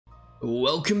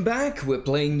Welcome back! We're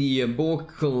playing the Borg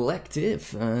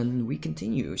Collective and we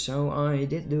continue. So I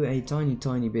did do a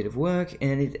tiny bit of work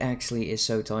and it actually is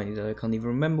so tiny that I can't even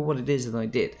remember what it is that I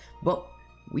did. But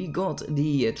we got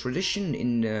the tradition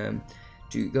in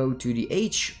to go to the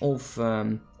age of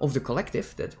the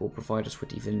collective that will provide us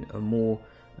with even more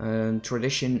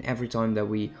tradition every time that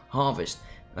we harvest.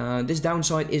 This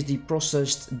downside is the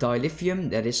processed dilithium.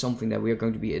 That is something that we are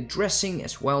going to be addressing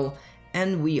as well.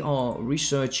 And we are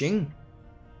researching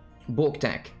Borg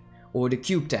tech, or the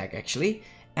cube tech actually,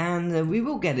 and we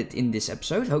will get it in this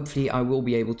episode. Hopefully I will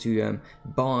be able to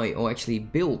buy or actually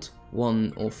build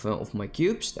one of my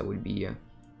cubes. That would be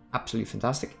absolutely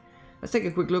fantastic. Let's take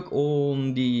a quick look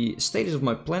on the status of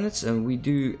my planets, and we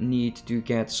do need to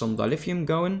get some dilithium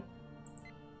going.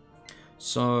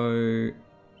 So,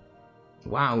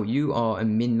 wow, you are a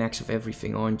min-max of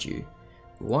everything, aren't you?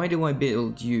 Why do I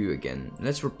build you again?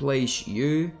 Let's replace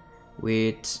you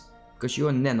with... because you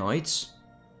are nanites.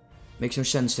 Makes no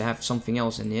sense to have something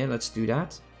else in here. Let's do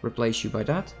that. Replace you by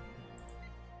that.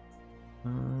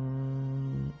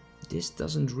 This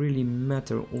doesn't really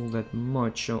matter all that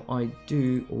much. So I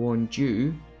do want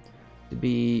you to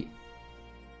be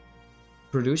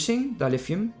producing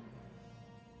dilithium.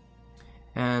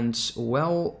 And as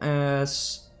well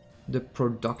as the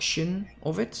production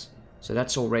of it. So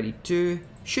that's already 2.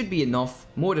 Should be enough,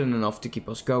 more than enough to keep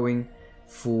us going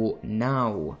for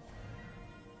now.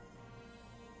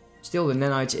 Still, the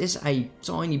nanites is a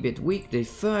tiny bit weak. The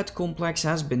third complex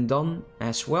has been done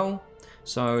as well.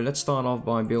 So let's start off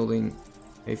by building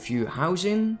a few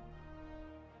housing.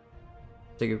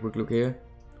 Take a quick look here.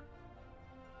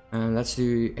 And let's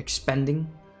do expanding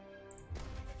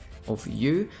of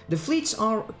you. The fleets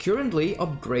are currently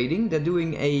upgrading. They're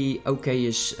doing a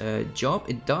okay-ish job.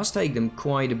 It does take them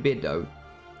quite a bit though.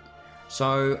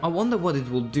 So I wonder what it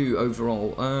will do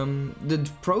overall. The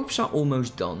probes are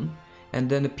almost done. And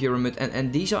then the pyramid.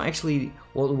 And these are actually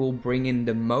what will bring in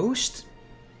the most.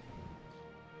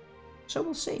 So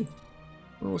we'll see.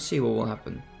 We'll see what will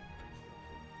happen.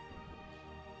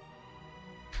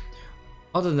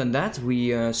 Other than that,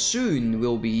 we soon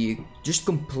will be just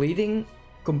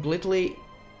completely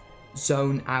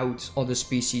zone out other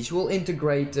species. We'll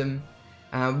integrate them.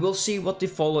 We'll see what the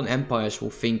fallen empires will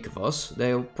think of us.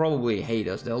 They'll probably hate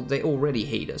us. They already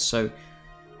hate us. So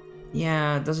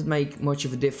yeah, does it make much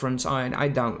of a difference? I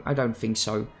don't think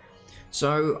so.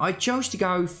 So I chose to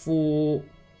go for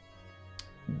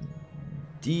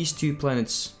these 2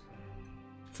 planets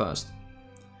first.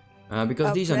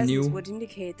 Because these are new. Would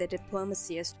indicate that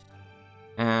diplomacy is...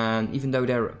 And even though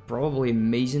they're probably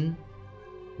amazing.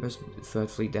 Where's the third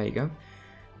fleet? There you go.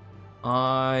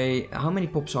 How many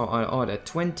pops are there?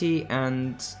 20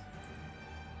 and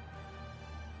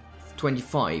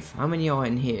 25. How many are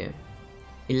in here?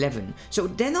 11. So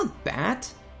they're not bad.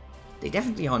 They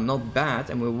definitely are not bad,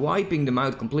 and we're wiping them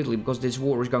out completely because this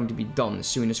war is going to be done as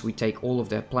soon as we take all of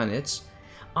their planets.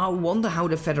 I wonder how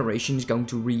the Federation is going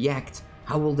to react.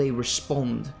 How will they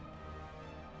respond?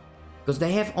 Because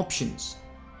they have options.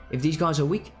 If these guys are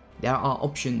weak, there are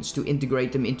options to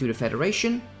integrate them into the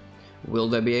Federation. Will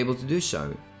they be able to do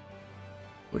so?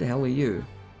 Who the hell are you?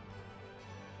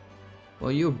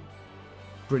 Well, you're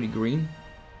pretty green.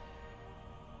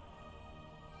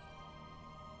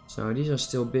 So these are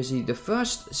still busy. The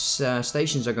first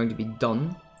stations are going to be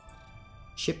done.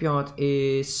 Shipyard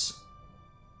is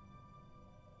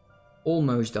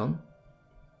almost done.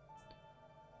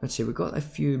 Let's see, we got a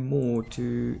few more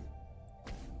to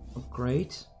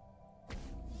upgrade.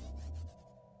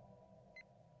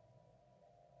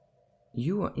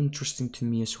 You are interesting to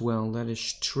me as well, that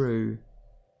is true.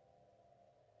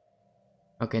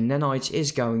 Okay, nanites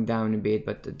is going down a bit,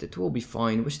 but it will be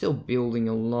fine. We're still building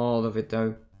a lot of it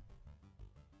though.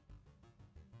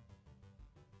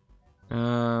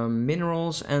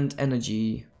 Minerals and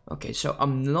energy. Okay, so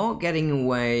I'm not getting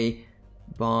away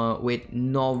with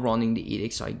not running the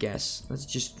edicts, I guess. Let's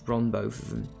just run both of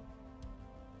them.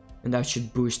 And that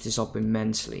should boost this up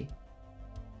immensely.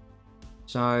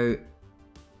 So...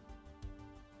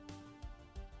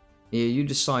 yeah, you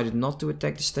decided not to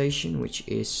attack the station, which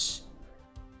is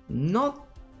not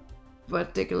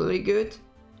particularly good.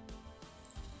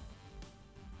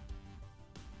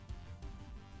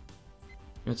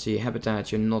 Let's see,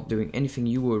 habitat, you're not doing anything.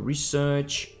 You were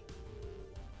research.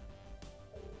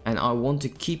 And I want to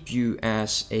keep you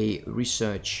as a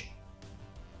research.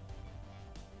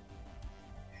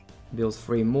 Build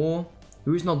 3 more.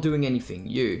 Who's not doing anything?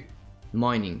 You.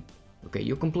 Mining. Okay,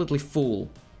 you're completely full.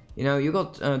 You know, you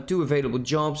got 2 available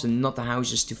jobs and not the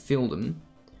houses to fill them.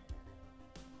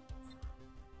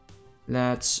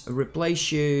 Let's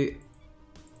replace you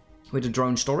with the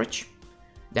drone storage.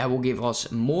 That will give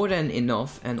us more than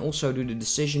enough, and also do the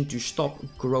decision to stop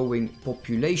growing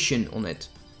population on it.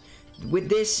 With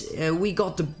this, we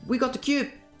got the cube.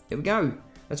 Here we go.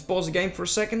 Let's pause the game for a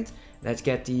second. Let's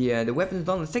get the weapons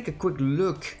done. Let's take a quick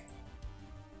look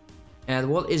at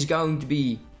what is going to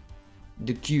be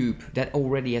the cube that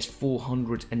already has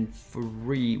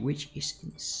 403, which is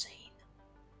insane.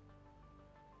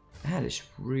 That is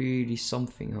really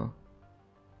something, huh?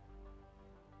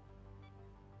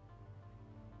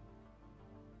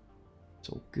 It's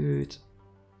all good.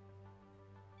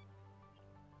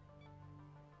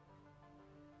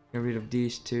 Get rid of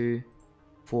these two.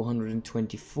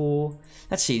 424.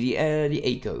 Let's see the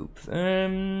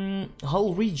ACOP.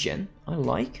 Hull regen. I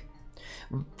like.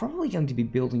 We're probably going to be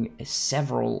building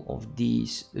several of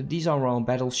these. These are our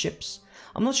battleships.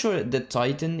 I'm not sure the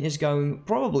Titan is going.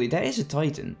 Probably there is a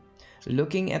Titan.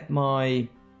 Looking at my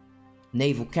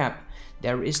naval cap,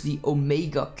 there is the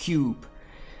Omega Cube.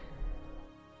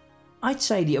 I'd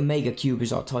say the Omega Cube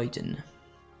is our Titan.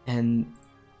 And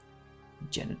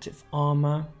generative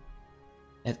armor.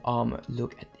 That armor,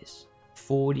 look at this.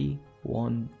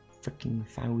 41 freaking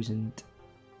thousand.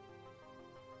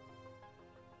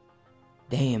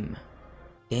 Damn.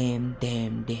 Damn,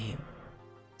 damn, damn.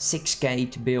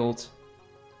 6k to build.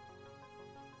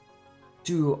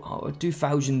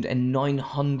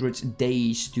 2,900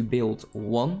 days to build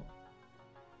one.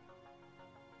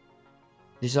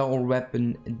 This is all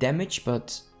weapon damage,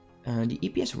 but the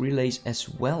EPS relays as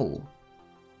well.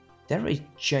 There is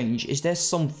change. Is there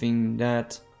something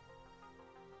that...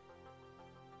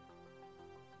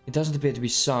 It doesn't appear to be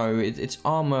so. It's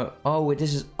armor. Oh,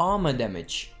 this is armor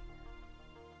damage.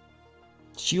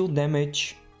 Shield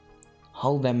damage.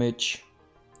 Hull damage.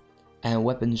 And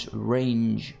weapons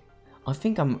range. I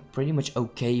think I'm pretty much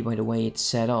okay by the way it's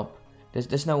set up.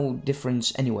 There's no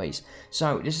difference anyways.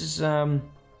 So this is the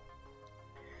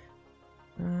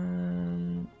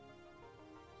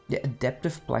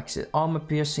adaptive plexus, armor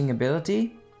piercing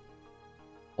ability.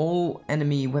 All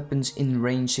enemy weapons in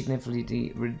range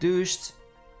significantly reduced.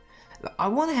 I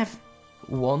want to have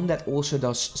one that also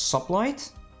does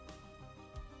sublight.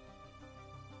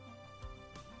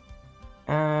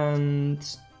 And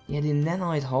yeah, the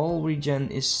nanite hull regen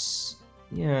is,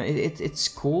 yeah, it's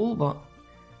cool, but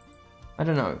I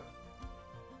don't know.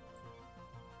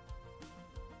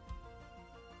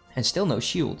 And still no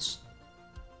shields,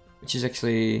 which is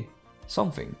actually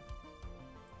something.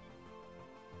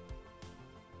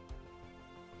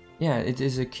 Yeah, it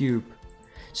is a cube.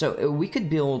 So we could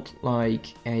build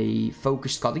like a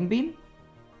focused cutting beam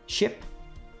ship.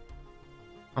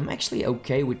 I'm actually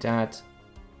okay with that.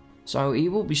 So he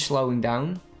will be slowing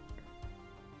down.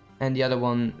 And the other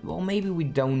one, well, maybe we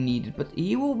don't need it, but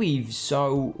he will be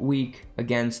so weak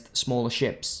against smaller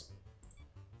ships.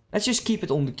 Let's just keep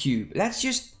it on the cube. Let's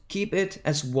just keep it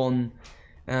as one.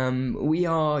 We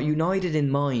are united in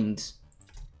mind,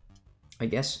 I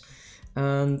guess.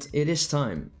 And it is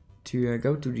time to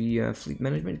go to the fleet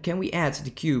management. Can we add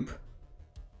the cube?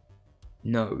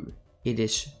 No, it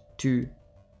is too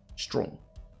strong.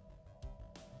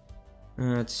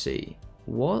 Let's see.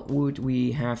 What would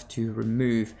we have to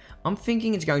remove? I'm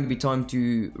thinking it's going to be time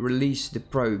to release the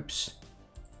probes.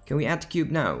 Can we add the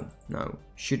cube now? No.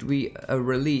 Should we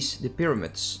release the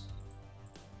pyramids?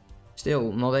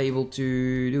 Still not able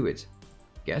to do it.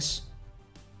 Guess.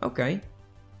 Okay.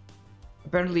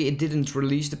 Apparently it didn't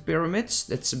release the pyramids.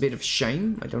 That's a bit of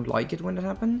shame. I don't like it when that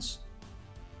happens.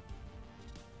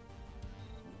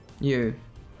 You.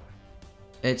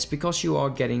 It's because you are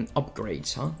getting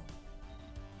upgrades, huh?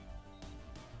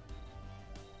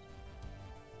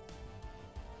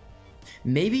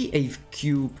 Maybe a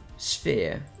cube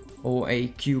sphere or a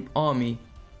cube army.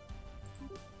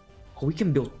 Oh, we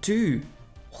can build two.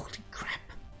 Holy crap.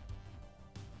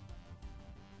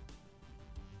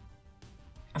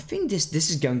 I think this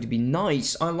is going to be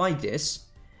nice. I like this.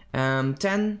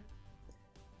 10,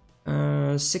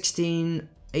 16,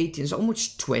 18, it's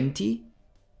almost 20.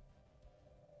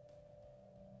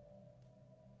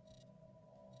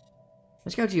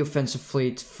 Let's go to the offensive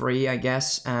fleet 3, I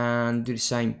guess, and do the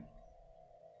same.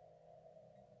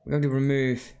 We're going to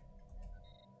remove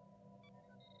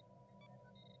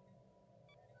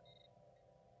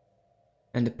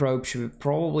and the probes we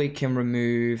probably can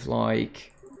remove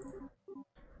like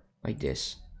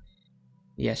this.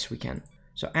 Yes, we can.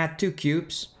 So add 2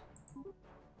 cubes.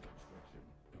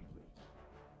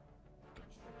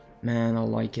 Man, I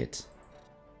like it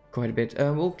quite a bit.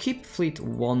 We'll keep fleet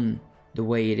 1 the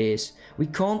way it is. We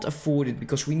can't afford it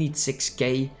because we need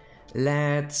 6k.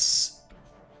 Let's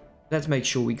make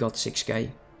sure we got 6k.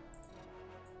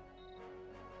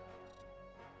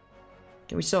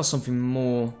 Can we sell something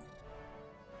more?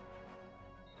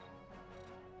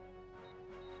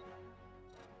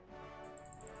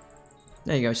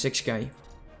 There you go, 6k.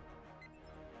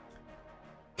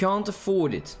 Can't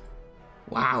afford it.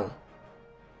 Wow.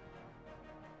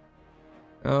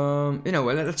 You know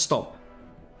what, let's stop.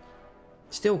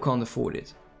 Still can't afford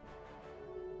it.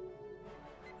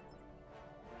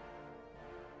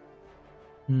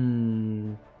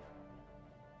 Hmm.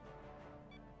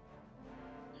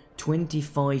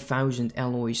 25,000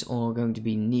 alloys are going to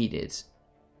be needed.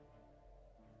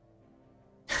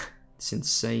 It's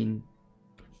insane.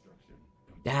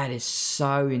 That is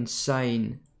so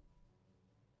insane.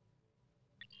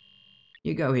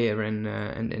 You go here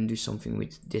and do something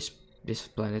with this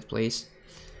planet, please.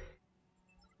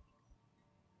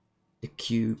 The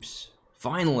cubes.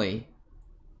 Finally.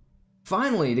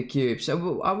 Finally, the cubes. I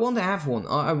want to have one.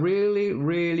 I really,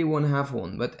 really want to have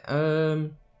one. But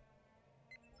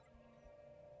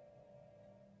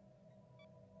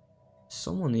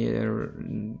someone here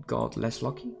got less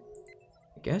lucky,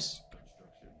 I guess.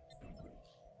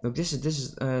 Look, this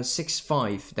is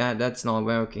 6-5. That's not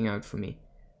working out for me.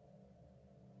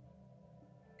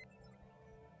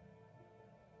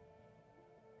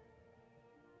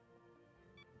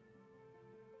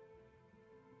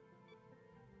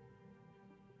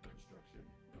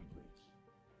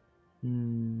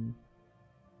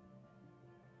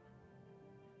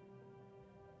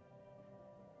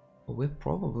 Well, we're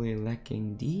probably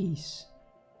lacking these.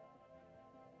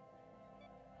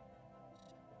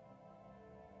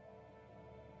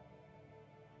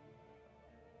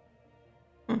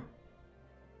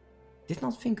 Did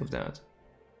not think of that.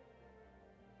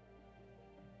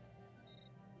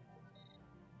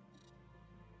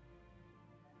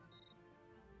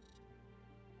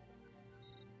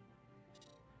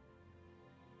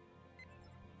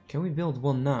 Can we build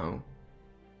one now?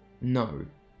 No.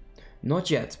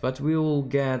 Not yet, but we'll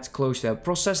get close there.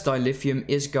 Processed dilithium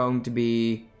is going to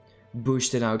be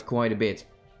boosted out quite a bit.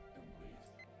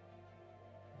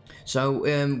 So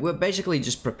we're basically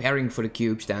just preparing for the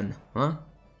cubes then, huh?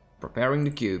 Preparing the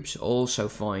cubes, also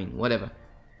fine, whatever.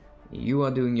 You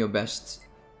are doing your best.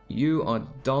 You are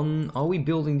done. Are we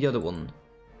building the other one?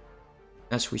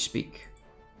 As we speak.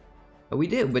 Oh, we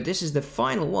did, but this is the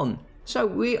final one. So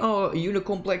we are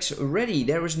Unicomplex ready.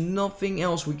 There is nothing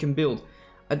else we can build.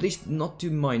 At least not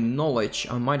to my knowledge.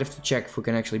 I might have to check if we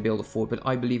can actually build a fort, but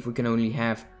I believe we can only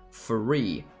have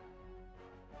 3.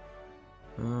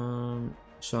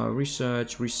 So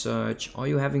research. Are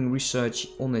you having research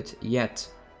on it yet?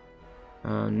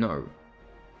 No.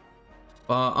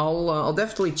 I'll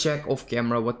definitely check off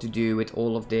camera what to do with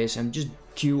all of this and just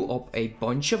queue up a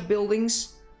bunch of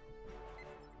buildings.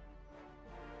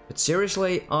 But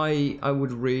seriously, I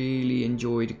would really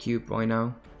enjoy the cube right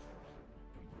now.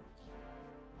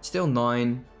 Still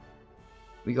 9.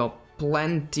 We got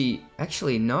plenty.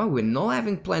 Actually, no, we're not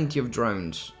having plenty of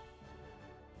drones.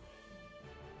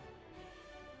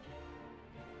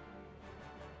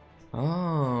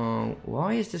 Oh,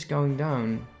 why is this going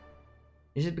down?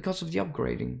 Is it because of the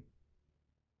upgrading?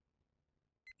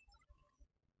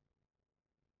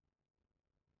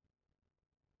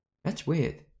 That's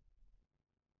weird.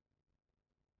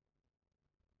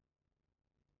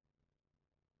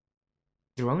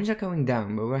 Drones are going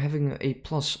down, but we're having a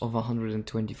plus of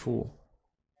 124.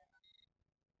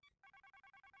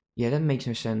 Yeah, that makes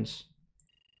no sense.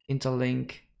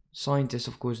 Interlink. Scientist,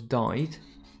 of course, died.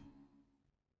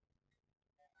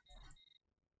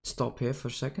 Stop here for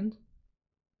a second.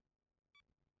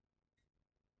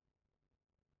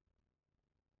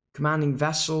 Commanding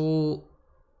vessel.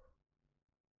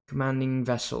 Commanding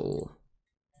vessel.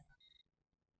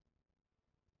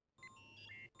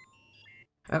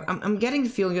 I'm getting the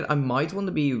feeling that I might want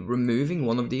to be removing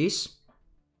one of these.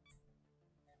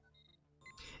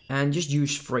 And just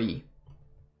use 3.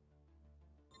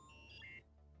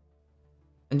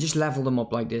 And just level them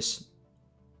up like this.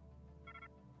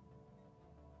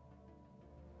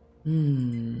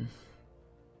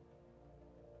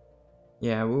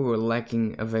 Yeah, we were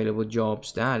lacking available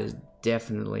jobs. That is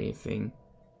definitely a thing.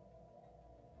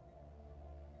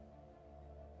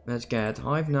 Let's get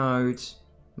Hive Node,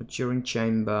 Maturing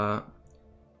Chamber,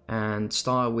 and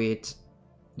Star Wit.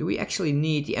 Do we actually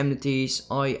need the amenities?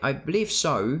 I believe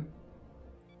so.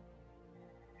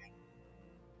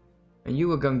 And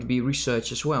you are going to be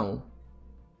research as well.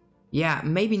 Yeah,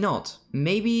 maybe not.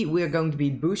 Maybe we're going to be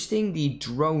boosting the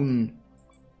drone.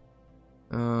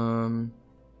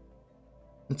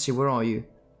 Let's see, where are you?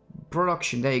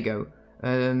 Production, there you go.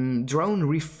 Drone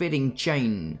refitting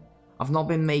chain. I've not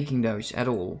been making those at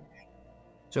all.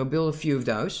 So build a few of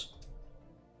those.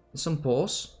 Some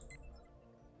pause.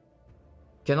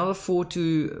 Cannot afford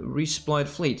to resupply the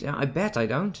fleet. Yeah, I bet I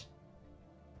don't.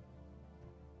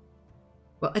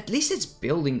 Well, at least it's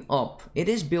building up. It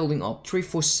is building up.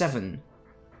 347.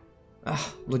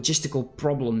 Logistical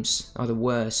problems are the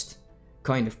worst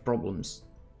kind of problems.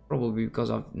 Probably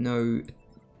because I've no...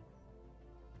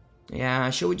 Yeah,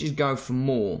 shall we just go for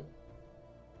more?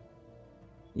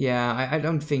 Yeah, I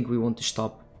don't think we want to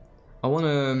stop. I want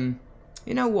to...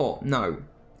 you know what? No.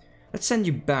 Let's send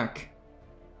you back.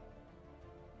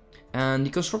 And the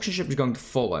construction ship is going to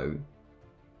follow.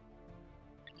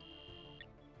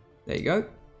 There you go.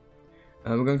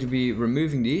 We're going to be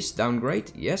removing these.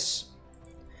 Downgrade, yes.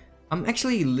 I'm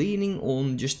actually leaning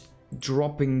on just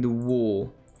dropping the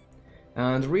war.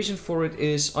 And the reason for it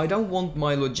is I don't want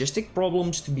my logistic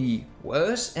problems to be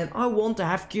worse. And I want to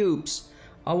have cubes.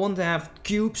 I want to have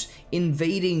cubes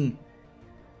invading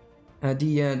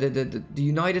the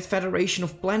United Federation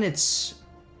of Planets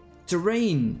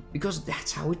terrain, because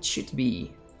that's how it should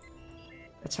be.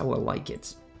 That's how I like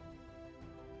it.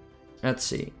 Let's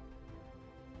see.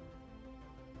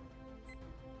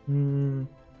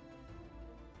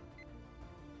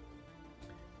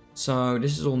 So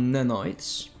this is all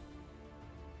nanites.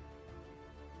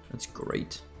 That's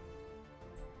great.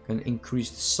 Can increase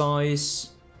the size.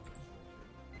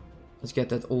 Let's get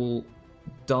that all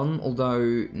done.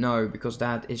 Although no, because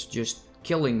that is just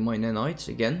killing my nanites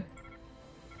again.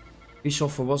 Peace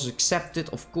offer was accepted.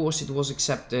 Of course it was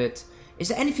accepted. Is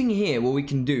there anything here what we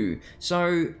can do?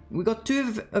 So we got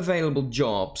 2 available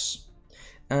jobs.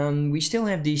 We still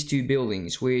have these 2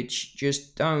 buildings which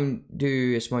just don't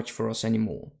do as much for us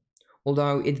anymore.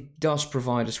 Although it does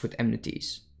provide us with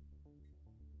amenities.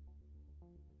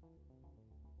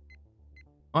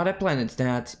 Are there planets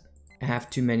that have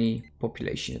too many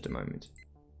population at the moment?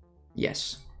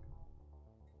 Yes.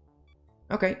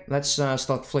 Okay, let's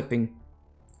start flipping.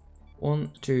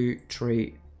 1, 2,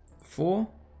 3, 4.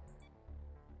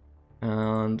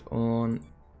 And on...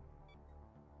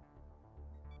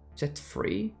 is that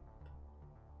 3?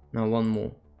 No, 1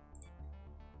 more.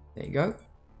 There you go.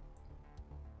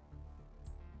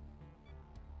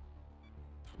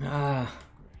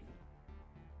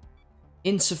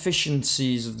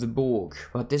 Insufficiencies of the Borg.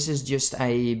 But this is just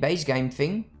a base game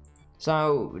thing.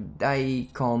 So they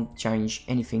can't change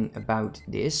anything about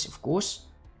this, of course.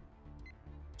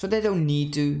 So they don't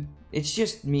need to. It's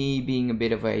just me being a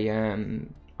bit of a...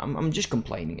 I'm just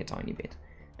complaining a tiny bit.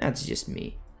 That's just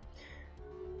me.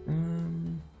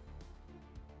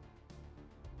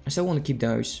 I still want to keep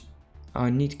those.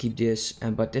 I need to keep this,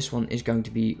 but this one is going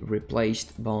to be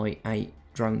replaced by a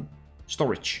drone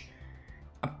storage.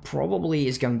 Probably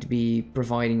is going to be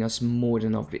providing us more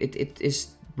than enough. It is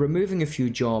removing a few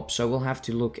jobs, so we'll have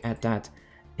to look at that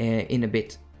in a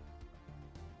bit.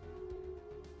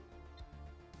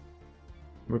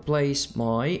 Replace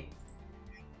my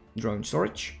drone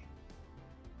storage.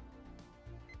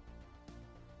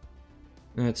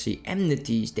 Let's see,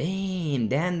 amenities.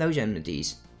 Damn those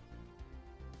amenities.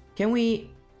 Can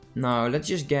we... no, let's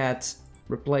just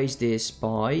replace this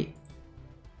by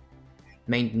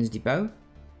maintenance depot.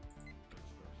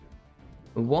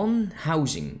 1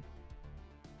 housing.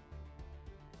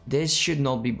 This should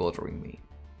not be bothering me.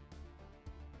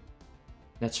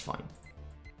 That's fine.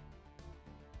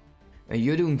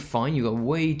 You're doing fine. You got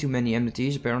way too many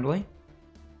amenities apparently.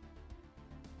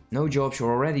 No jobs. You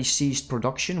already ceased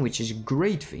production, which is a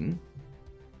great thing.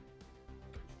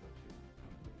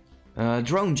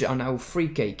 Drones are now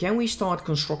 3k. Can we start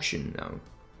construction now?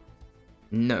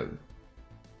 No.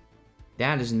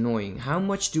 That is annoying. How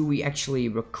much do we actually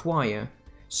require?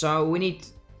 So we need...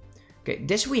 okay,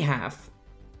 this we have.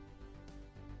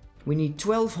 We need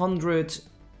 1200.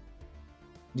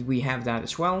 Do we have that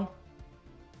as well?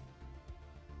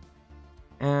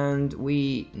 And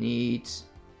we need...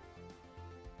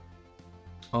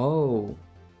 oh.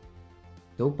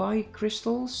 Dopai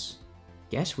crystals?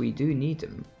 Yes, we do need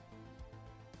them.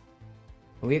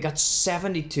 We got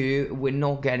 72. We're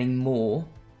not getting more.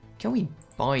 Can we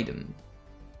buy them?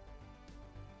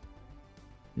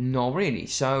 Not really.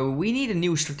 So we need a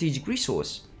new strategic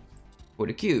resource for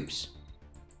the cubes.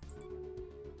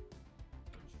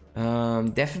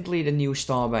 Definitely the new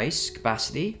starbase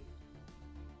capacity.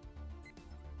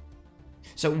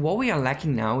 So what we are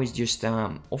lacking now is just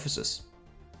officers.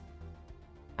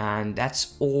 And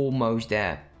that's almost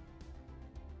there.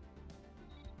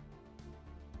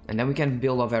 And then we can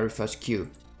build our very first cube.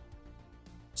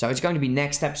 So it's going to be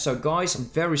next episode, guys. I'm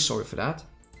very sorry for that.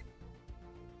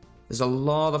 There's a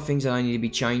lot of things that I need to be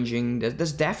changing.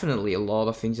 There's definitely a lot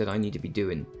of things that I need to be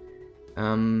doing.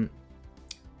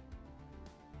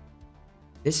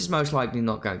 This is most likely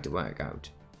not going to work out.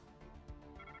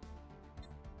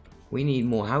 We need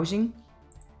more housing.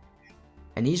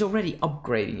 And he's already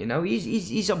upgrading, you know,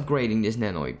 he's upgrading this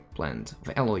nanoid plant,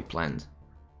 of alloy plant.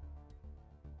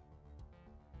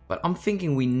 But I'm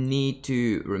thinking we need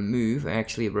to remove,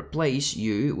 actually replace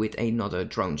you with another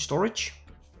drone storage.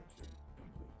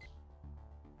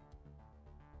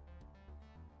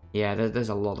 Yeah, there's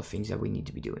a lot of things that we need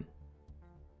to be doing.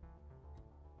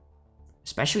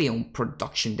 Especially on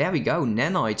production. There we go,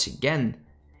 nanites again.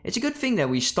 It's a good thing that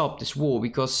we stopped this war,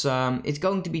 because it's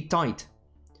going to be tight.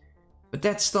 But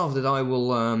that's stuff that I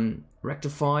will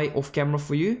rectify off camera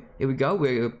for you. Here we go,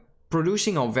 we're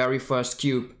producing our very first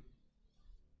cube.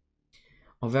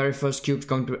 Our very first cube's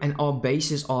going to, and our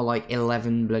bases are like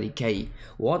 11 bloody K.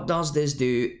 What does this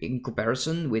do in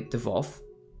comparison with the VOV?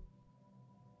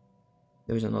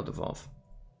 There's another VOV.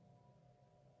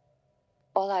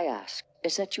 All I ask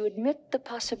is that you admit the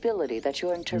possibility that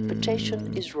your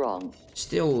interpretation is wrong.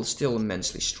 Still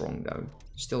immensely strong though.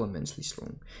 Still immensely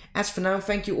strong. As for now,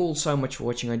 thank you all so much for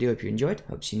watching. I do hope you enjoyed.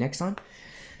 Hope to see you next time.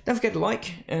 Don't forget to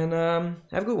like and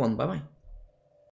have a good one. Bye bye.